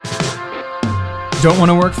Don't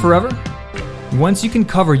want to work forever? Once you can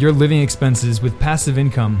cover your living expenses with passive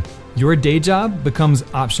income, your day job becomes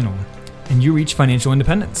optional, and you reach financial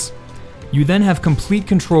independence. You then have complete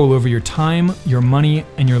control over your time, your money,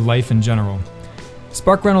 and your life in general.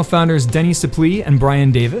 Spark Rental founders Denny Suplee and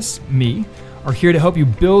Brian Davis, me, are here to help you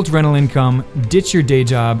build rental income, ditch your day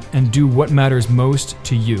job, and do what matters most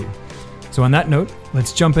to you. So on that note,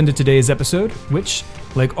 let's jump into today's episode, which,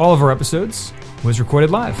 like all of our episodes, was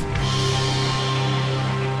recorded live.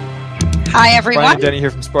 Hi, everyone. Brian and Denny here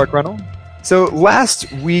from Spark Rental. So last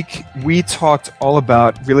week, we talked all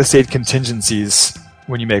about real estate contingencies.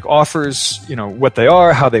 When you make offers, what they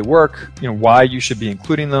are, how they work, why you should be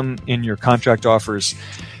including them in your contract offers.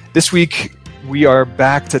 This week, we are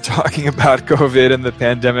back to talking about COVID and the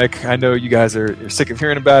pandemic. I know you guys are sick of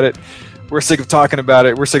hearing about it. We're sick of talking about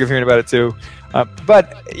it. We're sick of hearing about it too.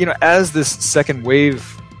 But as this second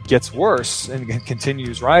wave gets worse and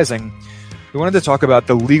continues rising, we wanted to talk about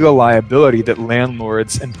the legal liability that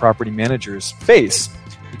landlords and property managers face,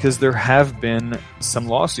 because there have been some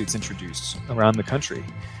lawsuits introduced around the country.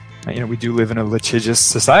 We do live in a litigious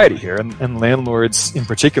society here, and landlords in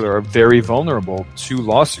particular are very vulnerable to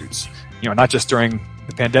lawsuits. Not just during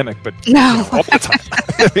the pandemic, but all the time.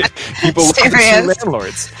 People love to sue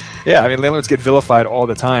landlords. Yeah, landlords get vilified all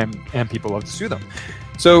the time, and people love to sue them.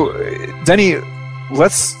 So, Denny,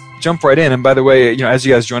 let's jump right in. And by the way, as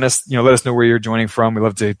you guys join us, let us know where you're joining from. We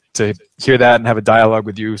love to hear that and have a dialogue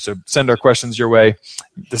with you. So send our questions your way.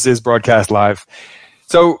 This is broadcast live.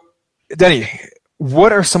 So, Denny,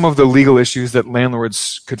 what are some of the legal issues that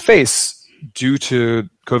landlords could face due to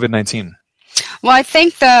COVID-19? Well, I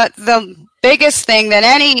think the biggest thing that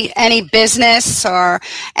any business or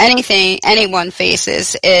anyone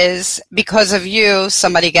faces is because of you,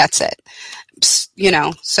 somebody gets it.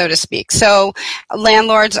 So to speak. So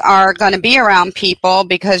landlords are going to be around people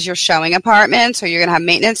because you're showing apartments, or you're going to have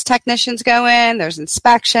maintenance technicians go in, there's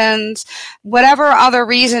inspections, whatever other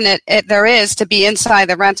reason there is to be inside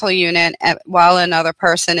the rental unit while another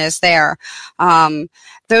person is there.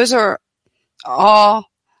 Those are all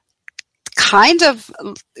kind of,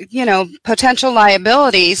 potential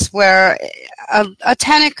liabilities where a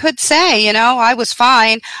tenant could say, I was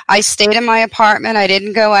fine. I stayed in my apartment. I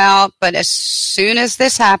didn't go out. But as soon as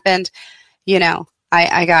this happened,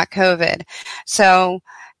 I got COVID. So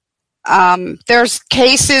there's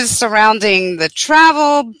cases surrounding the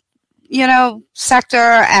travel, sector,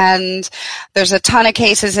 and there's a ton of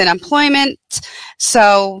cases in employment.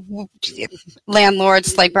 So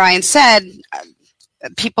landlords, like Brian said,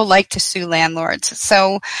 people like to sue landlords.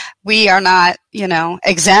 So we are not,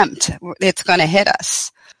 exempt. It's going to hit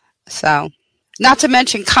us. So not to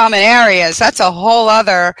mention common areas. That's a whole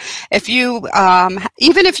other, if you,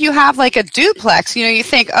 even if you have like a duplex, you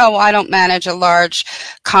think, oh, I don't manage a large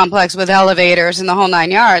complex with elevators and the whole 9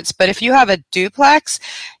 yards. But if you have a duplex,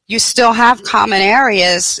 you still have common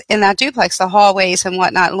areas in that duplex, the hallways and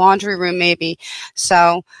whatnot, laundry room maybe.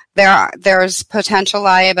 So there's potential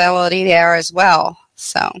liability there as well.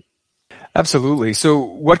 So, absolutely. So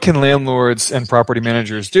what can landlords and property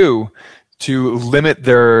managers do to limit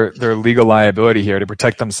their legal liability here, to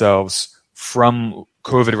protect themselves from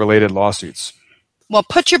COVID-related lawsuits? Well,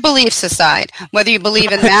 put your beliefs aside. Whether you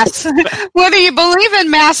believe in mask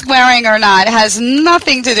wearing or not, it has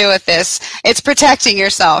nothing to do with this. It's protecting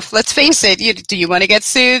yourself. Let's face it. Do you want to get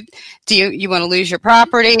sued? Do you want to lose your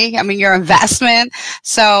property? Your investment.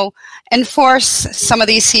 So enforce some of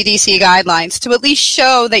these CDC guidelines to at least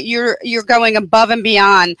show that you're going above and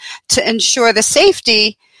beyond to ensure the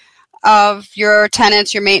safety of your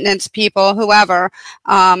tenants, your maintenance people, whoever.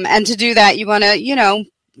 And to do that, you want to,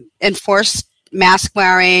 enforce mask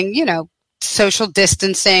wearing, social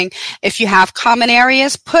distancing. If you have common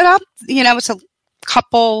areas, put up, it's a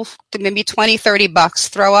couple, maybe $20-30,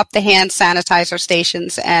 throw up the hand sanitizer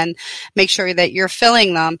stations and make sure that you're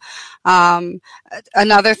filling them.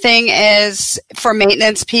 Another thing is for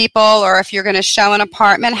maintenance people, or if you're going to show an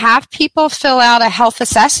apartment, have people fill out a health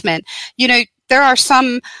assessment. There are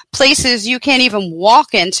some places you can't even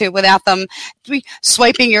walk into without them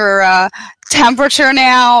swiping your temperature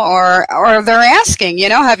now, or they're asking,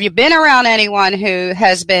 have you been around anyone who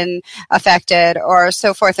has been affected, or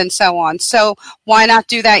so forth and so on. So why not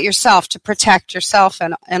do that yourself to protect yourself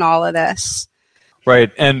in all of this? Right.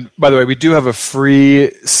 And by the way, we do have a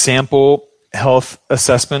free sample health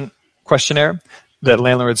assessment questionnaire that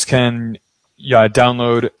landlords can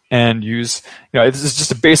download and use. It's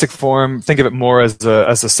just a basic form. Think of it more as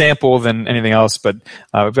a sample than anything else, but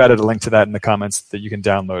we've added a link to that in the comments that you can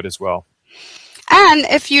download as well. And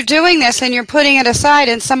if you're doing this and you're putting it aside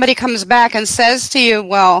and somebody comes back and says to you,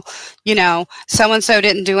 well, so-and-so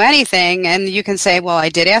didn't do anything, and you can say, well, I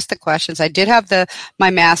did ask the questions, I did have my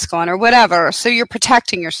mask on or whatever. So you're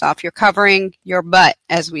protecting yourself. You're covering your butt,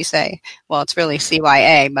 as we say. Well, it's really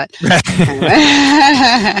CYA, but.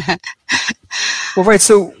 Well, right.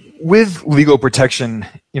 So with legal protection,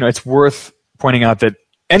 it's worth pointing out that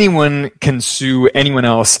anyone can sue anyone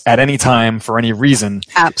else at any time for any reason.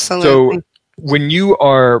 Absolutely. So when you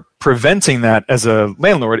are preventing that as a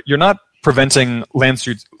landlord, you're not preventing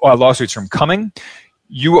lawsuits from coming.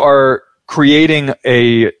 You are creating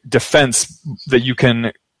a defense that you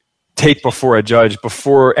can take before a judge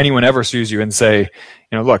before anyone ever sues you and say,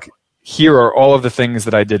 look, here are all of the things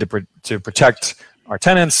that I did to protect our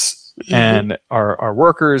tenants and our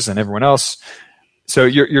workers and everyone else. So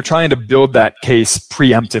you're trying to build that case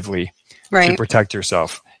preemptively to protect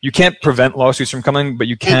yourself. You can't prevent lawsuits from coming, but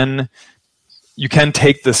you can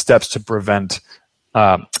take the steps to prevent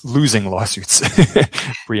losing lawsuits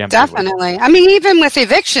preemptively. Definitely. I mean, even with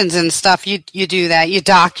evictions and stuff, you do that. You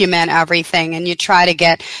document everything and you try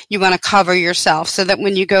to you want to cover yourself so that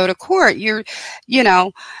when you go to court,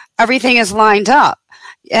 everything is lined up.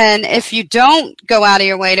 And if you don't go out of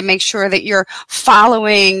your way to make sure that you're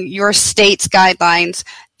following your state's guidelines,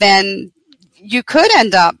 then you could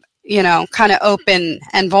end up, kind of open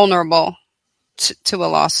and vulnerable to a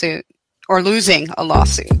lawsuit or losing a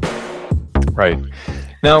lawsuit. Right.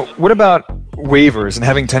 Now, what about waivers and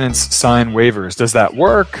having tenants sign waivers? Does that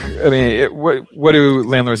work? I mean, what do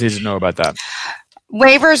landlords need to know about that?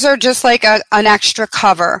 Waivers are just like an extra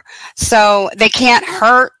cover. So they can't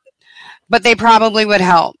hurt, but they probably would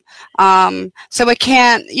help. So it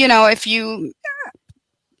can't, if you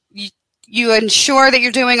ensure that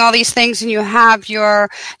you're doing all these things and you have your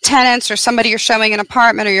tenants or somebody you're showing an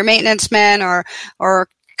apartment or your maintenance men or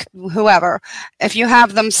whoever, if you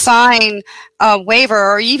have them sign a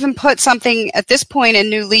waiver or even put something at this point in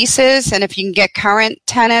new leases, and if you can get current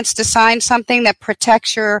tenants to sign something that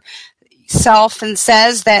protects yourself and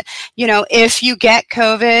says that, if you get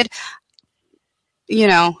COVID,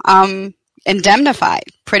 indemnified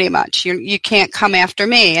pretty much. You can't come after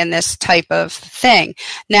me in this type of thing.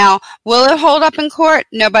 Now, will it hold up in court?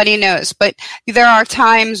 Nobody knows. But there are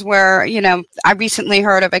times where, I recently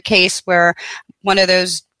heard of a case where one of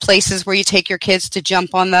those places where you take your kids to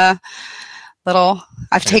jump on the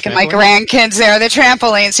I've taken my grandkids there, the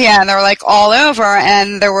trampolines, and they were like all over,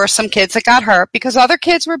 and there were some kids that got hurt because other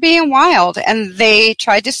kids were being wild, and they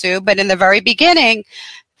tried to sue, but in the very beginning,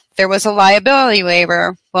 there was a liability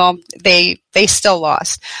waiver. Well, they still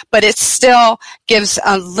lost, but it still gives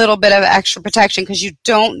a little bit of extra protection because you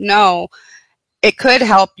don't know. It could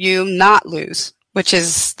help you not lose, which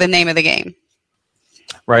is the name of the game.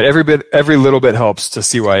 Right. Every little bit helps to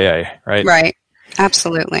CYA, right? Right.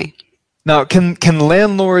 Absolutely. Now, can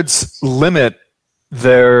landlords limit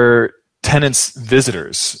their tenants'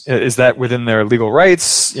 visitors? Is that within their legal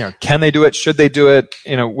rights? Can they do it? Should they do it?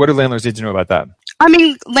 What do landlords need to know about that? I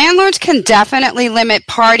mean, landlords can definitely limit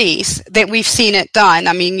parties that we've seen it done.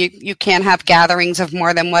 I mean, you can't have gatherings of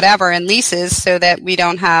more than whatever in leases so that we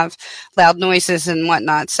don't have loud noises and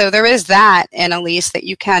whatnot. So there is that in a lease that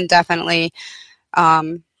you can definitely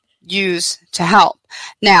use to help.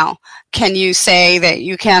 Now, can you say that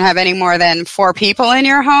you can't have any more than 4 people in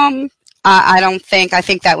your home? I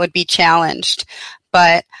think that would be challenged.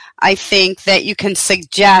 But I think that you can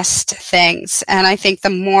suggest things. And I think the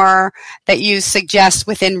more that you suggest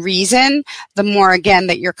within reason, the more, again,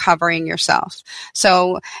 that you're covering yourself.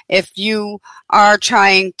 So if you are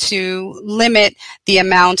trying to limit the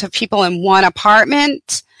amount of people in one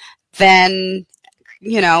apartment, then,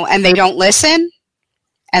 and they don't listen,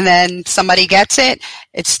 and then somebody gets it,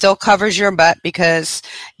 it still covers your butt because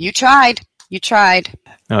you tried.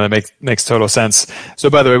 No, that makes total sense. So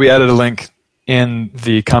by the way, we added a link in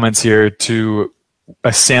the comments here to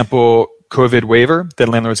a sample COVID waiver that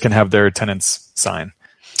landlords can have their tenants sign.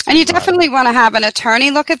 And you definitely want to have an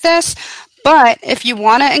attorney look at this, but if you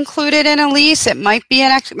want to include it in a lease, it might be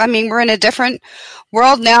we're in a different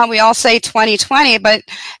world now. We all say 2020, but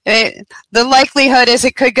the likelihood is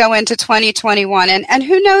it could go into 2021. And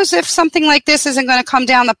who knows if something like this isn't going to come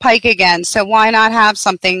down the pike again. So why not have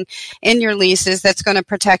something in your leases that's going to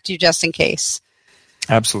protect you just in case?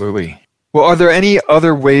 Absolutely. Well, are there any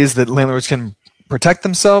other ways that landlords can protect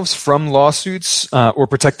themselves from lawsuits or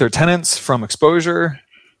protect their tenants from exposure?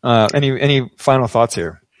 Any final thoughts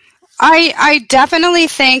here? I definitely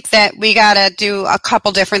think that we got to do a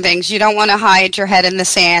couple different things. You don't want to hide your head in the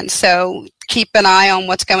sand. So keep an eye on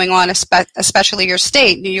what's going on, especially your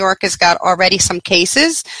state. New York has got already some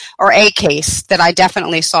cases, or a case that I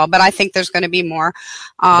definitely saw, but I think there's going to be more.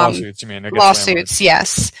 Lawsuits, you mean? Lawsuits,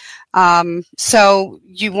 yes. So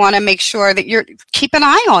you want to make sure that keep an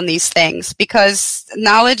eye on these things, because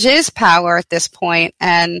knowledge is power at this point,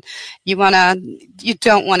 and you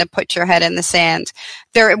don't want to put your head in the sand.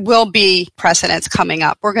 There will be precedents coming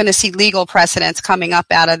up. We're going to see legal precedents coming up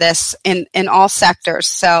out of this in all sectors.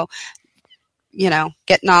 So,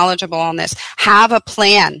 get knowledgeable on this. Have a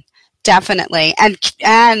plan, definitely,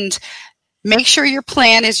 and make sure your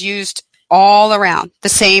plan is used all around, the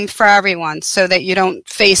same for everyone, so that you don't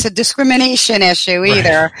face a discrimination issue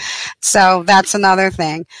either. Right. So that's another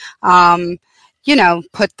thing. Put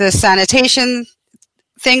the sanitation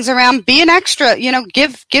things around. Be an extra.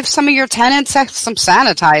 Give some of your tenants some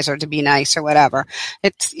sanitizer to be nice or whatever.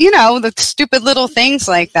 It's the stupid little things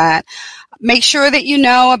like that. Make sure that you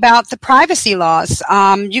know about the privacy laws.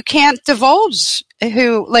 You can't divulge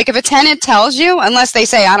if a tenant tells you, unless they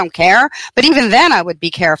say, I don't care, but even then I would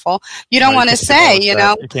be careful. You don't want to say, you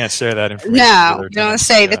can't share that information. No, you don't want to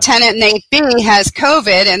say the tenant in 8B has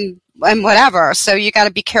COVID and whatever. So you got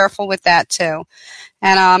to be careful with that too.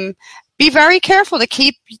 And be very careful to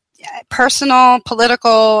keep personal,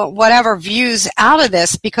 political, whatever views out of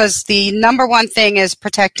this, because the number one thing is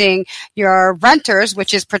protecting your renters,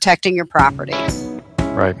 which is protecting your property.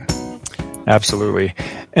 Right. Absolutely.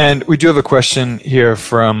 And we do have a question here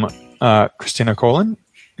from Christina Colin,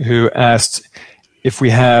 who asked if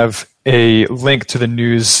we have a link to the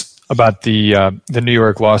news about the New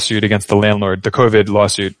York lawsuit against the landlord, the COVID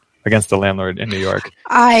lawsuit against the landlord in New York.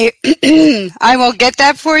 I will get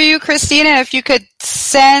that for you, Christina. If you could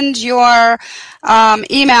send your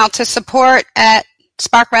email to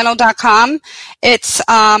support@sparkrental.com. It's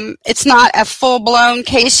not a full-blown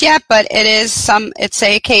case yet, but it's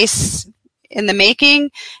a case in the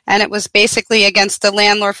making, and it was basically against the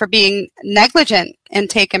landlord for being negligent in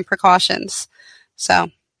taking precautions. So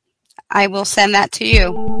I will send that to you.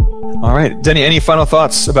 All right. Denny, any final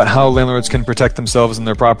thoughts about how landlords can protect themselves and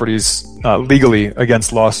their properties legally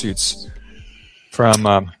against lawsuits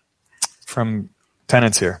from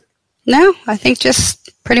tenants here? No, I think just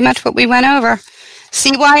pretty much what we went over.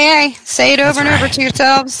 CYA. Say it over and over to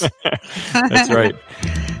yourselves. That's right.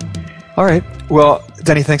 All right. Well,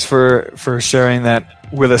 Denny, thanks for sharing that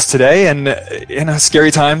with us today. And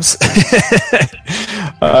scary times.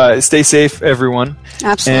 Stay safe, everyone.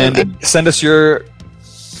 Absolutely. And send us your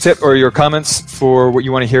tip or your comments for what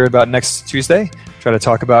you want to hear about next Tuesday. Try to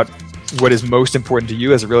talk about what is most important to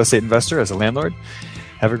you as a real estate investor, as a landlord.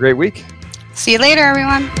 Have a great week. See you later,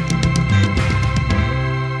 everyone.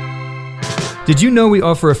 Did you know we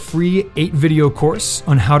offer a free 8-video course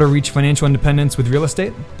on how to reach financial independence with real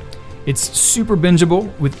estate? It's super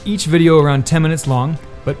bingeable, with each video around 10 minutes long,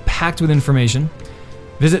 but packed with information.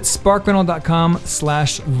 Visit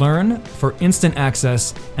sparkrental.com/learn for instant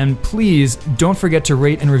access, and please don't forget to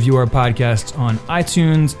rate and review our podcast on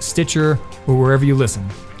iTunes, Stitcher, or wherever you listen.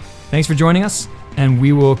 Thanks for joining us, and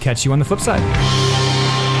we will catch you on the flip side.